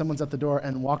 she goes, someone's at the door,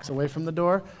 and walks away from the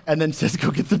door, and then says,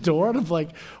 go get the door. And I'm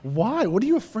like, why? What are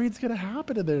you afraid is going to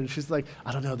happen in there? And she's like,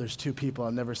 I don't know, there's two people,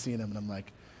 I've never seen them. And I'm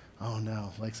like, oh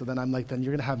no. So then I'm like, then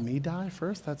you're going to have me die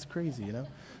first? That's crazy,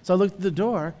 So I looked at the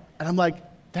door, and I'm like,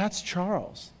 that's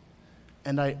Charles.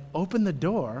 And I opened the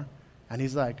door, and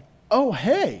he's like, oh,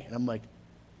 hey. And I'm like,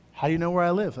 how do you know where I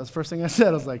live? That's the first thing I said.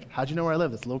 I was like, how'd you know where I live?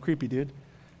 That's a little creepy, dude.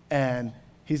 And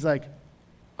he's like,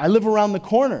 I live around the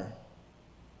corner.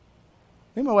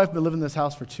 Me and my wife have been living in this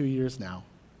house for 2 years now,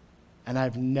 and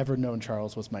I've never known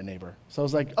Charles was my neighbor. So I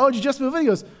was like, oh, did you just move in? He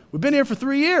goes, we've been here for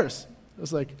 3 years. I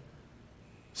was like,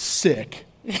 sick.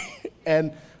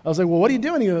 And I was like, well, what are you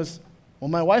doing? He goes, well,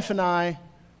 my wife and I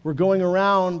were going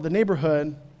around the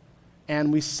neighborhood,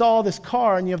 and we saw this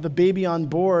car, and you have the baby on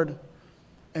board,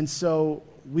 and so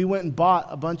we went and bought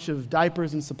a bunch of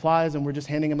diapers and supplies, and we're just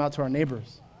handing them out to our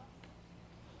neighbors.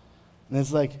 And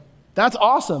it's like, that's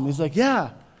awesome. He's like,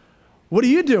 yeah, what are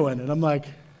you doing? And I'm like,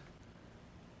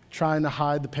 trying to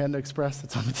hide the Panda Express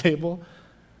that's on the table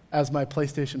as my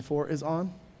PlayStation 4 is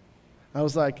on. I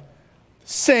was like,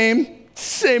 same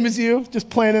as you, just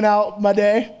planning out my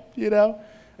day, And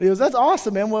he goes, that's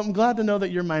awesome, man. Well, I'm glad to know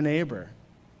that you're my neighbor.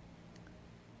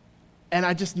 And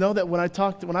I just know that when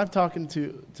I'm talking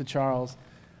to Charles,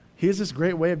 he has this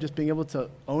great way of just being able to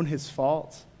own his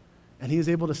faults, and he is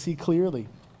able to see clearly.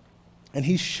 And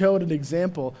he showed an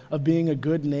example of being a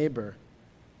good neighbor.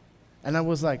 And I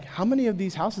was like, how many of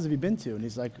these houses have you been to? And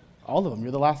he's like, all of them.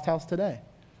 You're the last house today.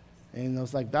 And I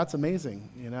was like, that's amazing,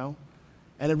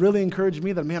 And it really encouraged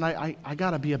me that, man, I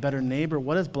got to be a better neighbor.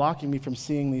 What is blocking me from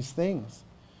seeing these things?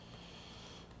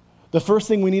 The first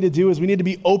thing we need to do is we need to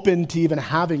be open to even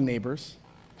having neighbors.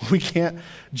 We can't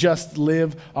just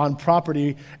live on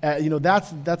property.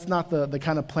 That's not the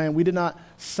kind of plan. We did not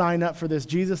sign up for this.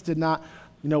 Jesus did not,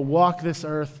 walk this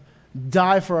earth,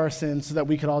 die for our sins so that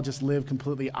we could all just live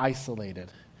completely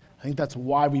isolated. I think that's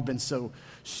why we've been so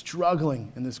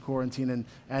struggling in this quarantine.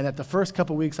 And at the first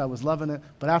couple weeks, I was loving it.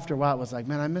 But after a while, it was like,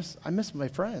 man, I miss my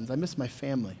friends. I miss my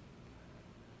family.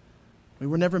 We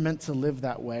were never meant to live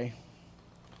that way.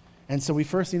 And so we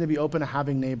first need to be open to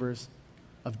having neighbors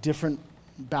of different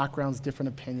backgrounds, different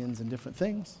opinions, and different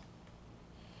things.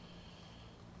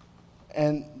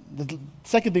 And the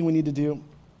second thing we need to do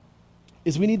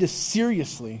is we need to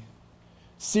seriously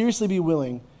be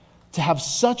willing to have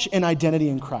such an identity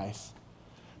in Christ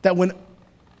that when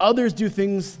others do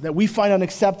things that we find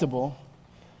unacceptable,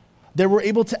 that we're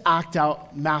able to act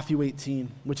out Matthew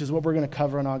 18, which is what we're going to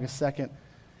cover on August 2nd.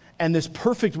 And this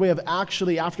perfect way of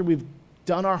actually, after we've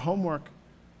done our homework,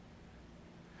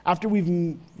 after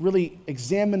we've really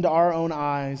examined our own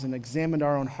eyes and examined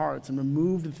our own hearts and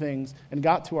removed the things and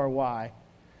got to our why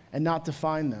and not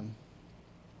define them,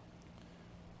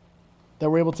 that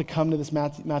we're able to come to this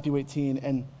Matthew 18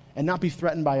 and not be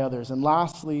threatened by others. And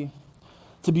lastly,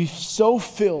 to be so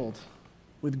filled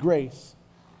with grace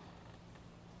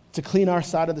to clean our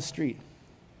side of the street.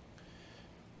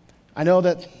 I know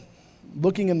that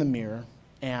looking in the mirror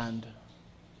and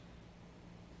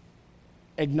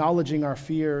acknowledging our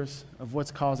fears of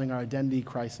what's causing our identity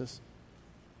crisis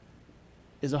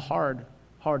is a hard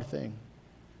thing.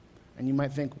 And you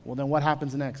might think, well, then what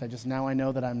happens next? Now I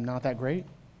know that I'm not that great?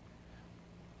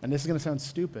 And this is going to sound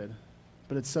stupid,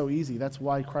 but it's so easy. That's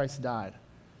why Christ died.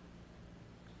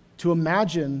 To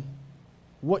imagine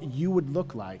what you would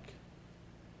look like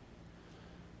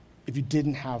if you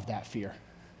didn't have that fear.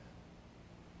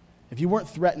 If you weren't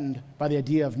threatened by the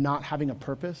idea of not having a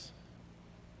purpose,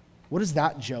 what does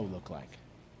that Joe look like?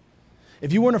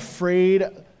 If you weren't afraid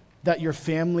that your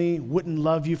family wouldn't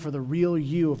love you for the real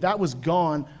you, if that was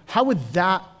gone, how would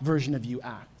that version of you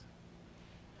act?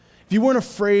 If you weren't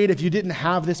afraid, if you didn't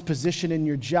have this position in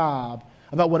your job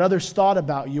about what others thought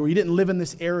about you, or you didn't live in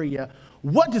this area,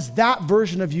 what does that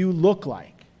version of you look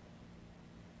like?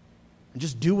 And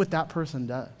just do what that person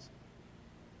does.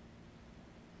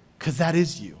 Because that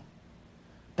is you.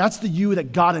 That's the you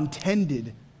that God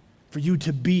intended for you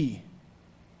to be.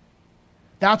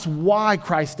 That's why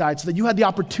Christ died, so that you had the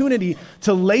opportunity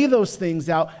to lay those things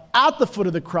out at the foot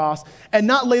of the cross and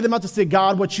not lay them out to say,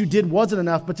 God, what you did wasn't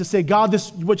enough, but to say, God,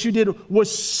 what you did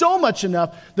was so much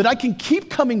enough that I can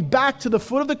keep coming back to the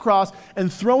foot of the cross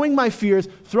and throwing my fears,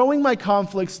 throwing my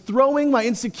conflicts, throwing my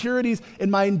insecurities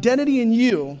and my identity in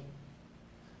you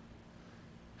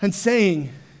and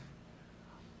saying,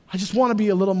 I just want to be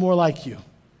a little more like you.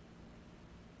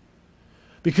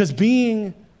 Because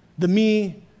being the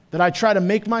me that I try to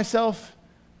make myself,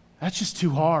 that's just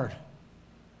too hard.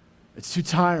 It's too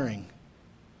tiring.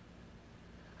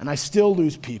 And I still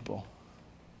lose people.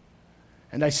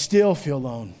 And I still feel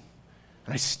alone.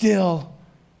 And I still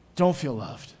don't feel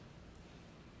loved.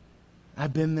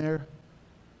 I've been there.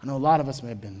 I know a lot of us may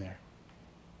have been there.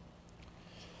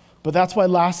 But that's why,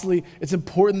 lastly, it's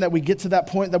important that we get to that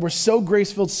point that we're so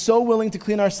grace-filled, so willing to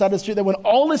clean our side of the street, that when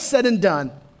all is said and done,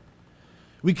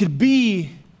 we could be,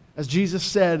 as Jesus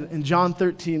said in John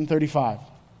 13:35,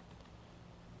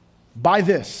 by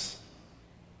this,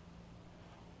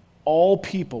 all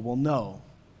people will know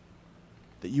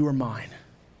that you are mine.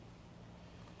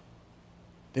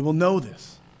 They will know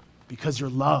this because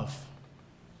your love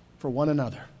for one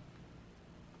another.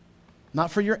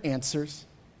 Not for your answers,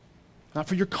 not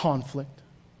for your conflict,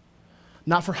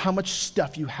 not for how much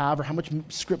stuff you have or how much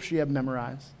scripture you have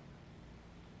memorized,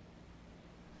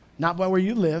 not by where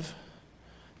you live,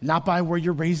 not by where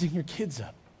you're raising your kids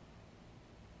up.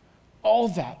 All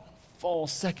that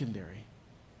falls secondary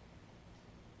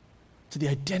to the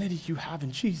identity you have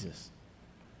in Jesus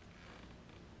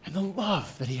and the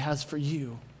love that he has for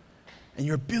you and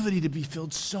your ability to be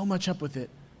filled so much up with it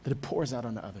that it pours out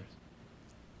onto others.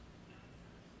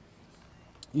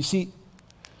 You see,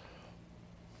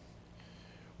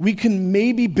 we can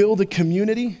maybe build a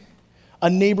community, a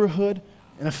neighborhood,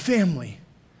 and a family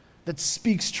that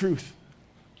speaks truth.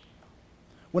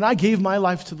 When I gave my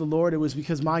life to the Lord, it was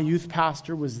because my youth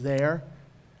pastor was there.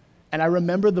 And I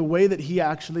remember the way that he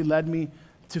actually led me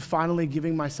to finally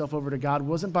giving myself over to God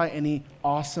wasn't by any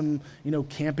awesome,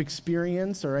 camp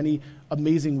experience or any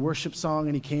amazing worship song,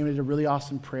 and he came and did a really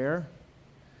awesome prayer.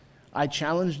 I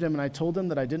challenged him and I told him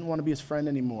that I didn't want to be his friend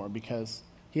anymore because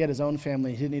he had his own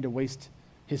family. He didn't need to waste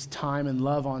his time and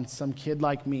love on some kid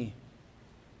like me.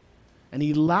 And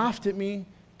he laughed at me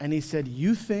and he said,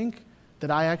 "You think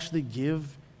that I actually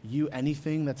give you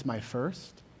anything that's my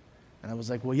first?" And I was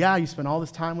like, "Well, yeah, you spend all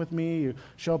this time with me. You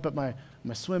show up at my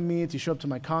swim meets. You show up to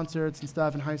my concerts and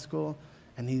stuff in high school."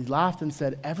 And he laughed and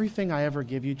said, "Everything I ever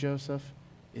give you, Joseph,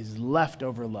 is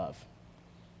leftover love."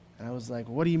 And I was like,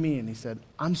 "What do you mean?" He said,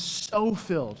 "I'm so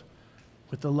filled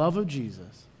with the love of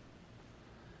Jesus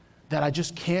that I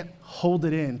just can't hold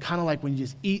it in, kind of like when you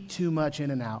just eat too much in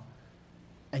and out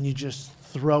and you just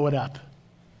throw it up.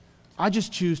 I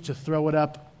just choose to throw it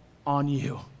up on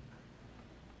you."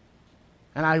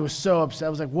 And I was so upset. I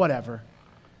was like, whatever.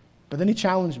 But then he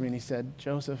challenged me and he said,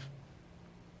 "Joseph,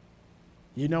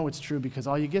 you know it's true because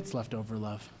all you get's leftover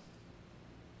love."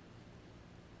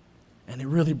 And it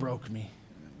really broke me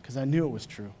because I knew it was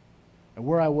true. And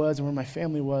where I was and where my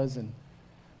family was and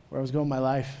where I was going in my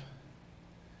life.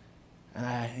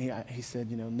 And he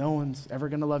said, "No one's ever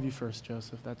going to love you first,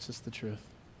 Joseph. That's just the truth."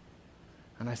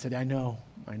 And I said, I know.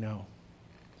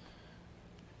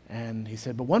 And he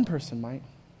said, "But one person might.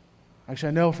 Actually,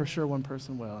 I know for sure one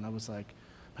person will." And I was like,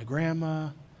 "My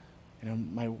grandma,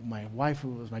 my wife, who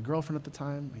was my girlfriend at the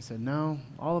time." He said, "No,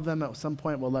 all of them at some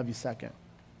point will love you second.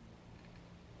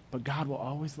 But God will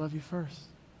always love you first.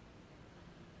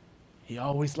 He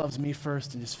always loves me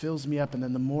first and just fills me up. And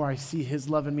then the more I see his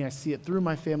love in me, I see it through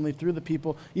my family, through the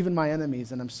people, even my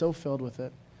enemies, and I'm so filled with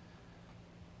it.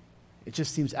 It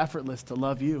just seems effortless to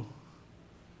love you."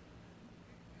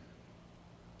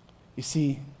 You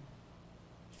see,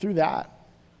 through that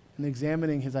and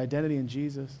examining his identity in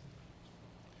Jesus,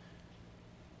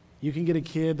 you can get a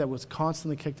kid that was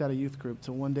constantly kicked out of youth group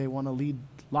to one day want to lead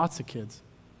lots of kids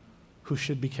who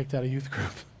should be kicked out of youth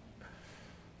group.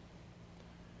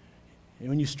 And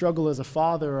when you struggle as a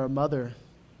father or a mother,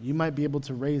 you might be able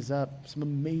to raise up some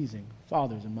amazing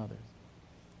fathers and mothers.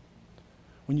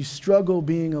 When you struggle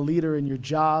being a leader in your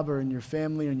job or in your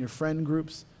family or in your friend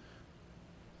groups,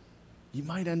 you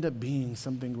might end up being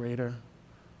something greater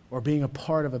or being a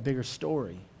part of a bigger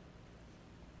story.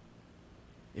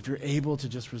 If you're able to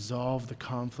just resolve the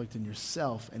conflict in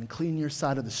yourself and clean your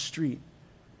side of the street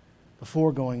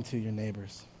before going to your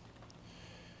neighbors.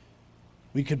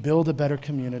 We could build a better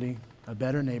community, a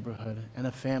better neighborhood, and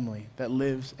a family that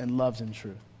lives and loves in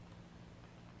truth.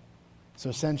 So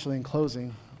essentially, in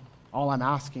closing, all I'm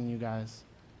asking you guys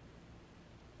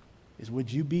is,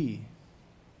 would you be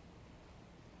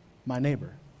my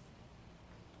neighbor?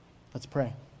 Let's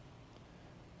pray.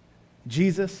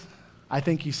 Jesus, I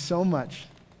thank you so much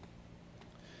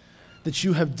that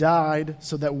you have died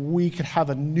so that we could have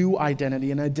a new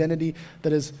identity, an identity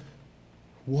that is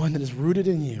one that is rooted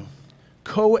in you,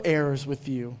 co-heirs with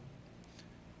you,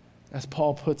 as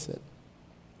Paul puts it.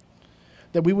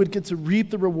 That we would get to reap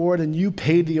the reward and you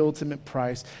paid the ultimate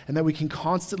price, and that we can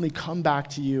constantly come back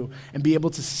to you and be able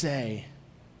to say,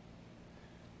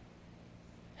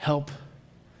 help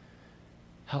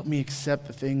me accept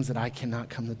the things that I cannot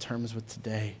come to terms with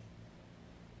today.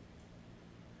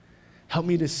 Help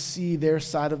me to see their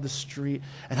side of the street,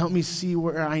 and help me see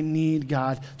where I need,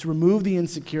 God, to remove the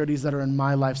insecurities that are in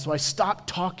my life so I stop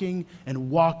talking and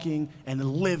walking and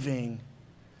living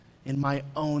in my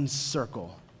own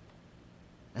circle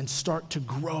and start to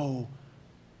grow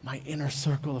my inner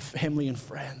circle of family and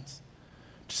friends,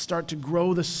 to start to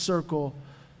grow the circle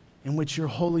in which your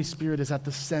Holy Spirit is at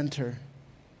the center.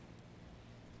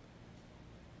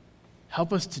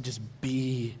 Help us to just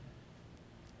be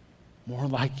more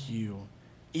like you,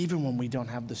 even when we don't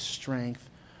have the strength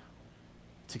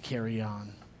to carry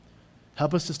on.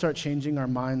 Help us to start changing our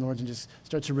mind, Lord, and just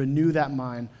start to renew that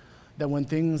mind, that when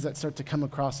things that start to come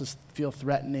across us feel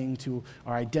threatening to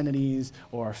our identities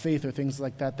or our faith or things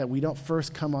like that, that we don't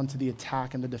first come onto the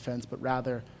attack and the defense, but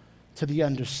rather to the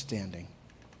understanding.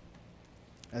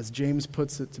 As James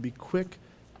puts it, to be quick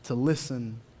to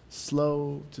listen,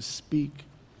 slow to speak.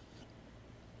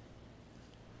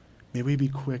 May we be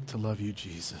quick to love you,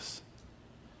 Jesus,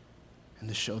 and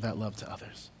to show that love to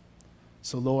others.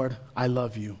 So, Lord, I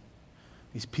love you.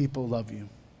 These people love you.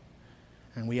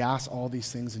 And we ask all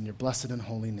these things in your blessed and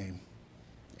holy name.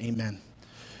 Amen.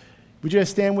 Would you guys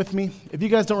stand with me? If you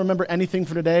guys don't remember anything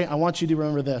for today, I want you to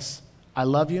remember this. I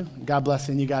love you. God bless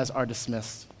you, and you guys are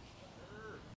dismissed.